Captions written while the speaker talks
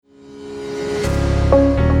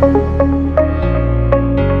Greetings,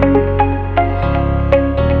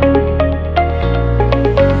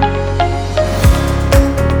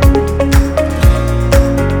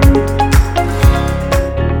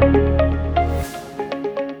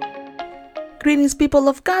 people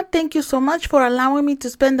of God. Thank you so much for allowing me to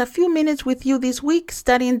spend a few minutes with you this week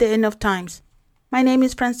studying the end of times. My name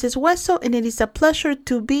is Frances Hueso, and it is a pleasure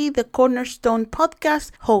to be the Cornerstone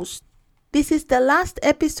Podcast host. This is the last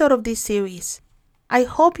episode of this series. I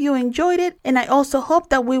hope you enjoyed it, and I also hope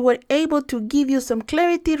that we were able to give you some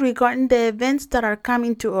clarity regarding the events that are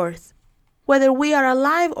coming to earth. Whether we are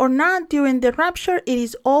alive or not during the rapture, it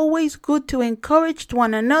is always good to encourage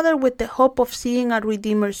one another with the hope of seeing our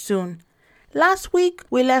Redeemer soon. Last week,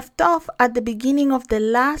 we left off at the beginning of the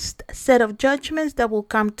last set of judgments that will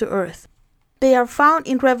come to earth. They are found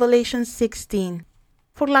in Revelation 16.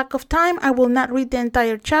 For lack of time, I will not read the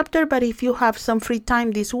entire chapter, but if you have some free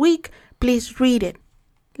time this week, please read it.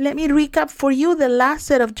 Let me recap for you the last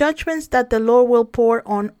set of judgments that the Lord will pour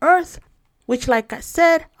on earth, which, like I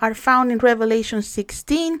said, are found in Revelation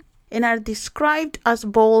 16 and are described as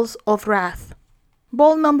bowls of wrath.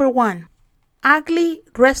 Bowl number 1. Ugly,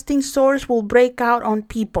 resting sores will break out on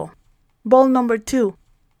people. Bowl number 2.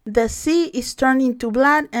 The sea is turned into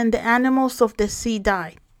blood and the animals of the sea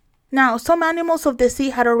die. Now, some animals of the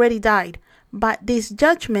sea had already died, but this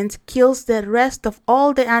judgment kills the rest of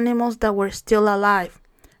all the animals that were still alive.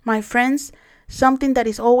 My friends, something that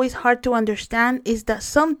is always hard to understand is that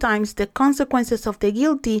sometimes the consequences of the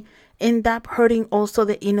guilty end up hurting also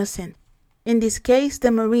the innocent. In this case, the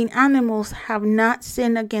marine animals have not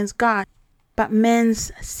sinned against God, but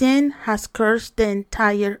man's sin has cursed the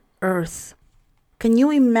entire earth. Can you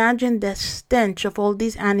imagine the stench of all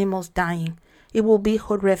these animals dying? It will be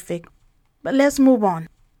horrific. But let's move on.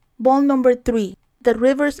 Bowl number 3. The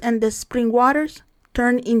rivers and the spring waters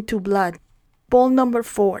turn into blood. Bowl number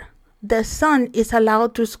 4. The sun is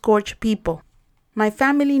allowed to scorch people. My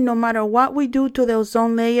family, no matter what we do to the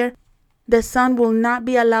ozone layer, the sun will not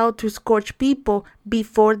be allowed to scorch people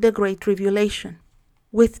before the Great Tribulation.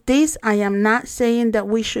 With this, I am not saying that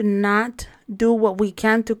we should not do what we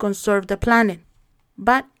can to conserve the planet.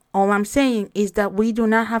 But all I'm saying is that we do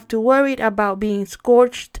not have to worry about being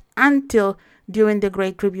scorched until during the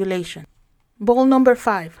Great Tribulation. Bowl number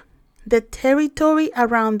 5. The territory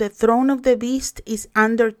around the throne of the beast is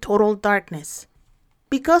under total darkness.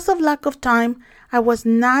 Because of lack of time, I was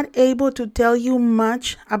not able to tell you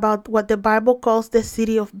much about what the Bible calls the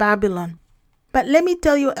city of Babylon. But let me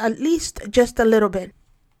tell you at least just a little bit.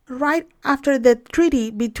 Right after the treaty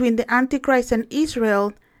between the Antichrist and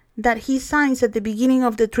Israel that he signs at the beginning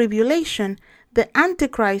of the tribulation, the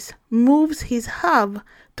Antichrist moves his hub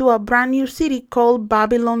to a brand new city called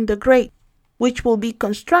Babylon the Great, which will be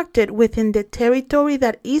constructed within the territory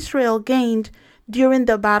that Israel gained during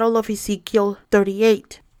the Battle of Ezekiel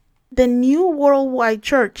 38. The new worldwide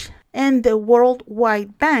church and the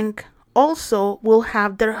Worldwide Bank also will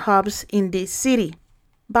have their hubs in this city.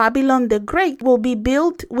 Babylon the Great will be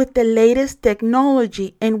built with the latest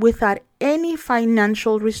technology and without any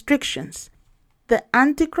financial restrictions. The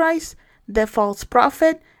Antichrist, the false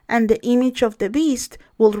prophet, and the image of the beast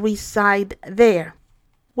will reside there.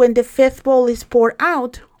 When the fifth bowl is poured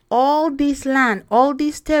out, all this land, all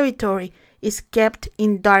this territory is kept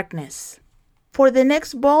in darkness. For the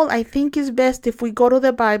next bowl, I think it's best if we go to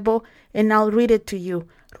the Bible and I'll read it to you.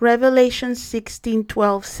 Revelation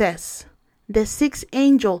 16:12 says, "The sixth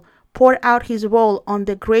angel poured out his bowl on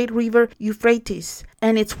the great river Euphrates,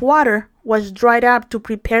 and its water was dried up to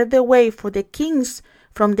prepare the way for the kings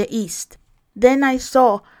from the east. Then I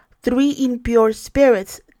saw 3 impure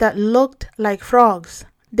spirits that looked like frogs.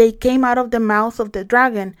 They came out of the mouth of the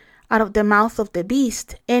dragon, out of the mouth of the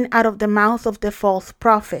beast, and out of the mouth of the false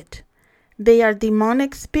prophet. They are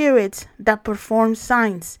demonic spirits that perform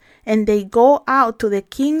signs, and they go out to the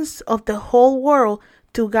kings of the whole world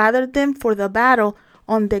to gather them for the battle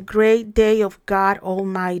on the great day of God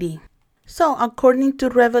Almighty." So, according to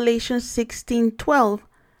Revelation 16:12,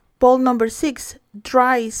 bowl number 6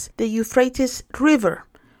 dries the Euphrates River,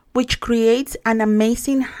 which creates an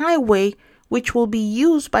amazing highway which will be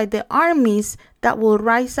used by the armies that will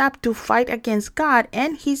rise up to fight against God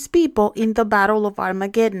and his people in the battle of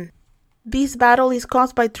Armageddon. This battle is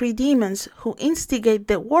caused by 3 demons who instigate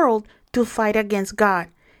the world to fight against God.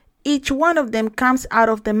 Each one of them comes out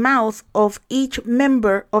of the mouth of each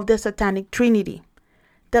member of the Satanic Trinity.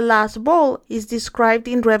 The last bowl is described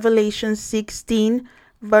in Revelation 16,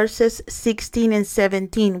 verses 16 and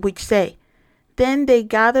 17, which say, "Then they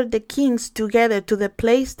gathered the kings together to the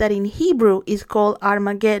place that in Hebrew is called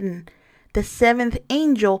Armageddon. The 7th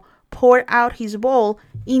angel poured out his bowl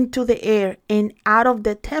into the air, and out of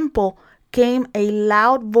the temple came a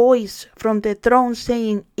loud voice from the throne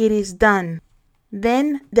saying, "It is done."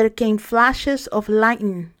 Then there came flashes of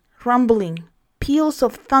lightning, rumbling, peals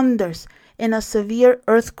of thunders, and a severe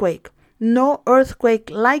earthquake. No earthquake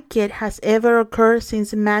like it has ever occurred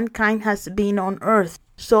since mankind has been on earth.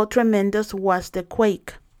 So tremendous was the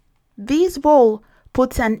quake. This bowl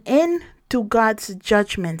puts an end to God's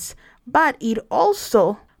judgments, but it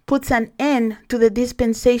also puts an end to the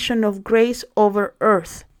dispensation of grace over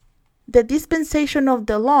earth. The dispensation of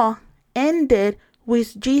the law ended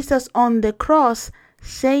with Jesus on the cross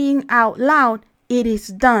saying out loud, "It is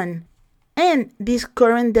done." And this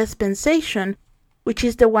current dispensation, which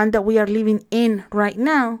is the one that we are living in right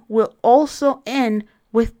now, will also end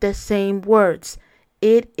with the same words.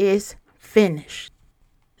 It is finished.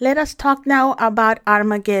 Let us talk now about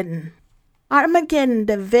Armageddon. Armageddon,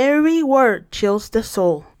 the very word, chills the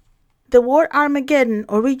soul. The word Armageddon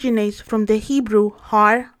originates from the Hebrew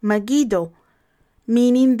Har Megiddo,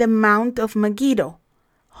 meaning the Mount of Megiddo.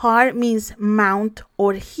 Har means mount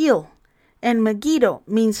or hill, and Megiddo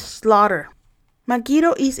means slaughter.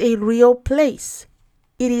 Megiddo is a real place.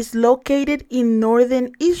 It is located in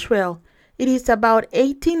northern Israel. It is about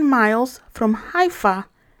 18 miles from Haifa,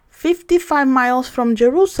 55 miles from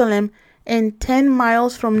Jerusalem, and 10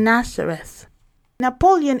 miles from Nazareth.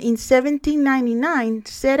 Napoleon in 1799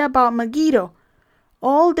 said about Megiddo,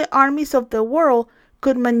 "All the armies of the world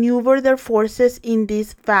could maneuver their forces in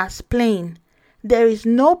this vast plain. There is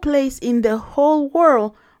no place in the whole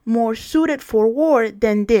world more suited for war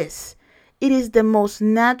than this. It is the most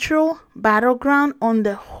natural battleground on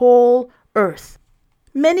the whole earth."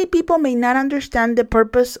 Many people may not understand the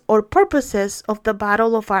purpose or purposes of the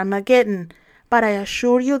Battle of Armageddon, but I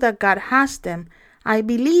assure you that God has them. I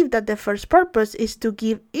believe that the first purpose is to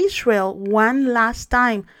give Israel one last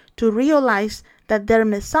time to realize that their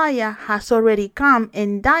Messiah has already come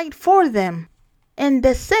and died for them. And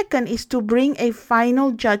the second is to bring a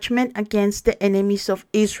final judgment against the enemies of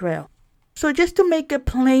Israel. So just to make it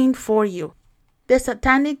plain for you, the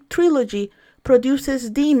Satanic trilogy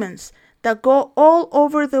produces demons that go all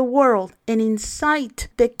over the world and incite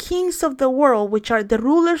the kings of the world, which are the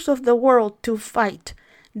rulers of the world, to fight.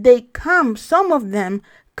 Some of them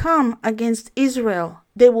come against Israel.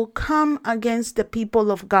 They will come against the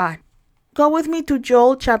people of God. Go with me to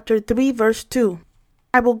Joel chapter 3, verse 2.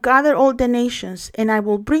 "I will gather all the nations, and I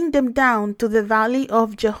will bring them down to the valley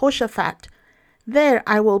of Jehoshaphat. There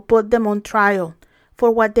I will put them on trial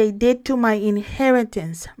for what they did to my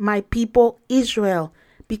inheritance, my people Israel,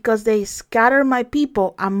 because they scatter my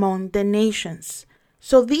people among the nations."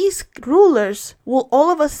 So these rulers will all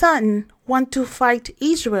of a sudden want to fight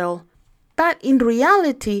Israel. But in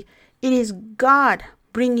reality, it is God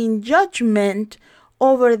bringing judgment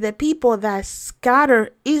over the people that scatter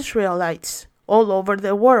Israelites all over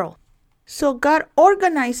the world. So God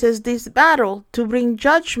organizes this battle to bring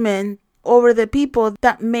judgment over the people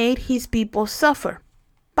that made his people suffer.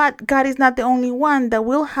 But God is not the only one that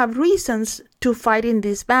will have reasons to fight in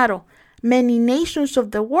this battle. Many nations of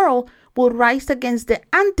the world will rise against the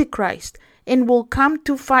Antichrist and will come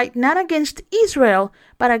to fight not against Israel,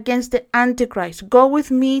 but against the Antichrist. Go with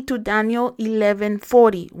me to Daniel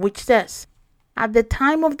 11:40, which says, "At the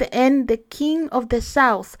time of the end, the king of the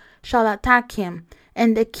south shall attack him,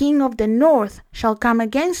 and the king of the north shall come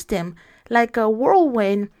against him, like a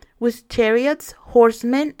whirlwind, with chariots,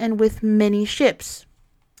 horsemen, and with many ships."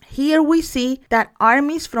 Here we see that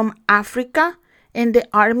armies from Africa and the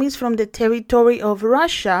armies from the territory of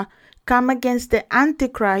Russia come against the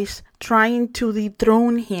Antichrist, trying to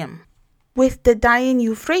dethrone him. With the dying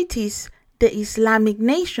Euphrates, the Islamic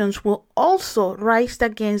nations will also rise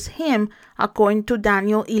against him, according to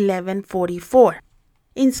Daniel 11:44.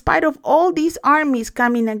 In spite of all these armies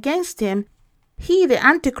coming against him, he, the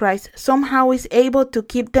Antichrist, somehow is able to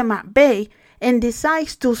keep them at bay and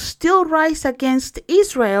decides to still rise against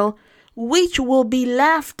Israel, which will be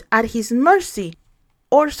left at his mercy,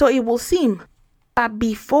 or so it will seem. But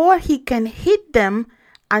before he can hit them,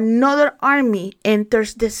 another army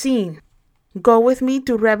enters the scene. Go with me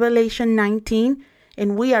to Revelation 19,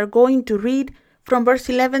 and we are going to read from verse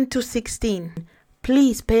 11 to 16.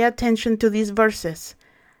 Please pay attention to these verses.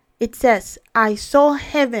 It says, "I saw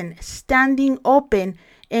heaven standing open,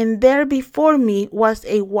 and there before me was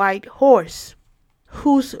a white horse,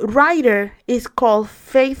 whose rider is called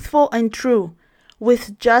Faithful and True.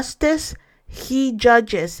 With justice he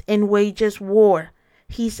judges and wages war.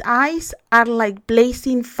 His eyes are like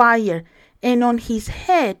blazing fire, and on his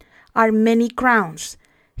head are many crowns.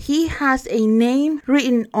 He has a name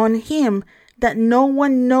written on him that no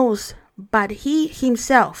one knows but he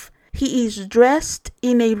himself. He is dressed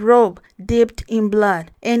in a robe dipped in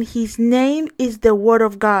blood, and his name is the Word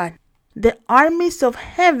of God. The armies of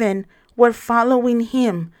heaven were following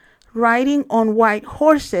him, riding on white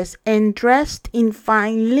horses and dressed in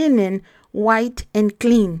fine linen, white and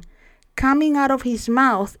clean. Coming out of his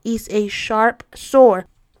mouth is a sharp sword,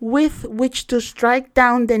 with which to strike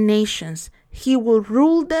down the nations. He will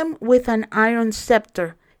rule them with an iron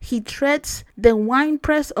scepter. He treads the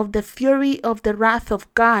winepress of the fury of the wrath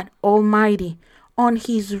of God Almighty. On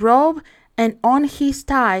his robe and on his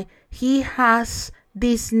thigh he has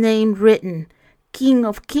this name written: King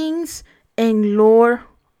of Kings and Lord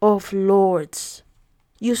of Lords.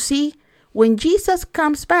 You see, when Jesus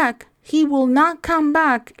comes back, he will not come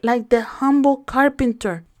back like the humble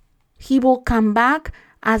carpenter. He will come back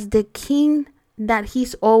as the king that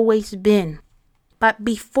he's always been. But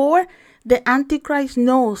before the Antichrist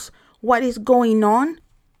knows what is going on,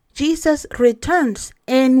 Jesus returns,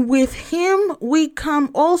 and with him we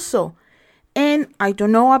come also. And I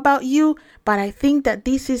don't know about you, but I think that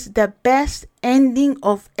this is the best ending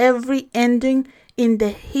of every ending in the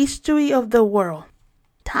history of the world.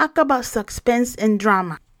 Talk about suspense and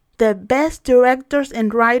drama. The best directors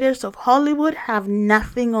and writers of Hollywood have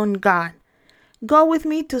nothing on God. Go with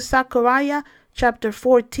me to Zechariah chapter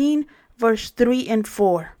 14, verse 3 and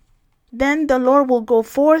 4. Then the Lord will go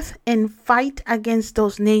forth and fight against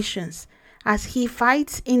those nations, as he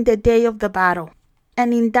fights in the day of the battle.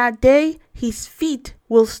 And in that day his feet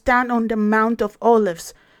will stand on the Mount of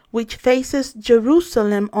Olives, which faces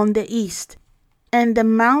Jerusalem on the east. And the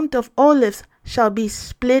Mount of Olives shall be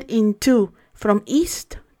split in two, from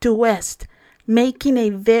east to west, making a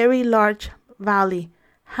very large valley.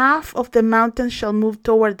 Half of the mountain shall move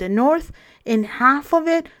toward the north, and half of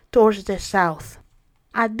it towards the south.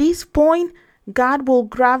 At this point, God will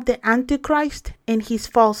grab the Antichrist and his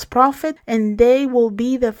false prophet, and they will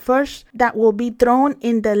be the first that will be thrown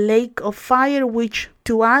in the lake of fire, which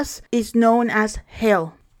to us is known as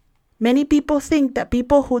hell. Many people think that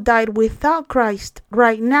people who died without Christ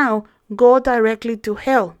right now go directly to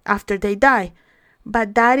hell after they die.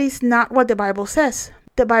 But that is not what the Bible says.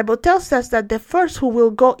 The Bible tells us that the first who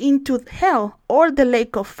will go into hell or the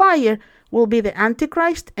lake of fire will be the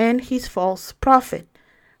Antichrist and his false prophet.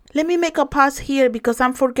 Let me make a pause here because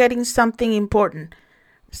I'm forgetting something important.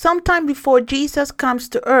 Sometime before Jesus comes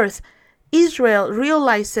to earth, Israel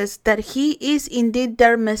realizes that he is indeed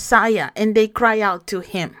their Messiah, and they cry out to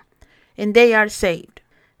him, and they are saved.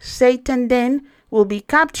 Satan then will be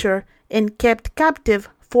captured and kept captive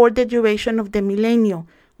for the duration of the millennium,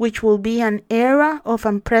 which will be an era of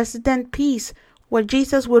unprecedented peace where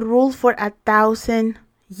Jesus will rule for 1,000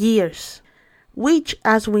 years, which,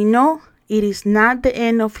 as we know, it is not the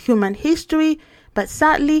end of human history, but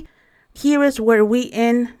sadly, here is where we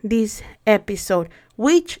end this episode,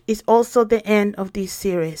 which is also the end of this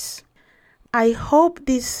series. I hope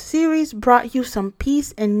this series brought you some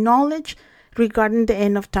peace and knowledge regarding the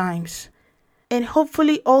end of times, and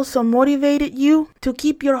hopefully also motivated you to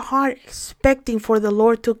keep your heart expecting for the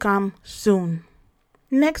Lord to come soon.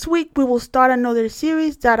 Next week, we will start another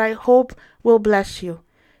series that I hope will bless you.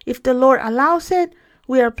 If the Lord allows it,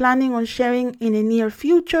 we are planning on sharing in the near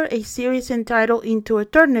future a series entitled Into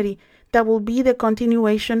Eternity that will be the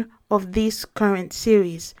continuation of this current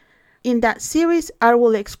series. In that series, I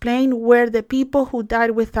will explain where the people who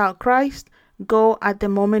died without Christ go at the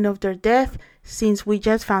moment of their death, since we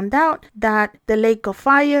just found out that the lake of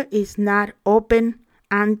fire is not open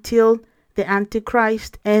until the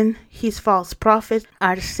Antichrist and his false prophets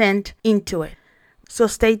are sent into it. So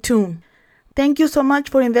stay tuned. Thank you so much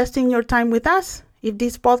for investing your time with us. If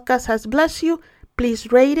this podcast has blessed you,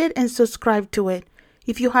 please rate it and subscribe to it.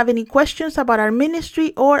 If you have any questions about our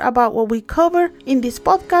ministry or about what we cover in this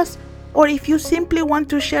podcast, or if you simply want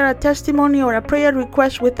to share a testimony or a prayer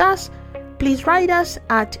request with us, please write us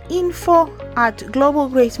at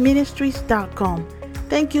info@globalgraceministries.com.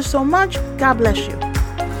 Thank you so much. God bless you.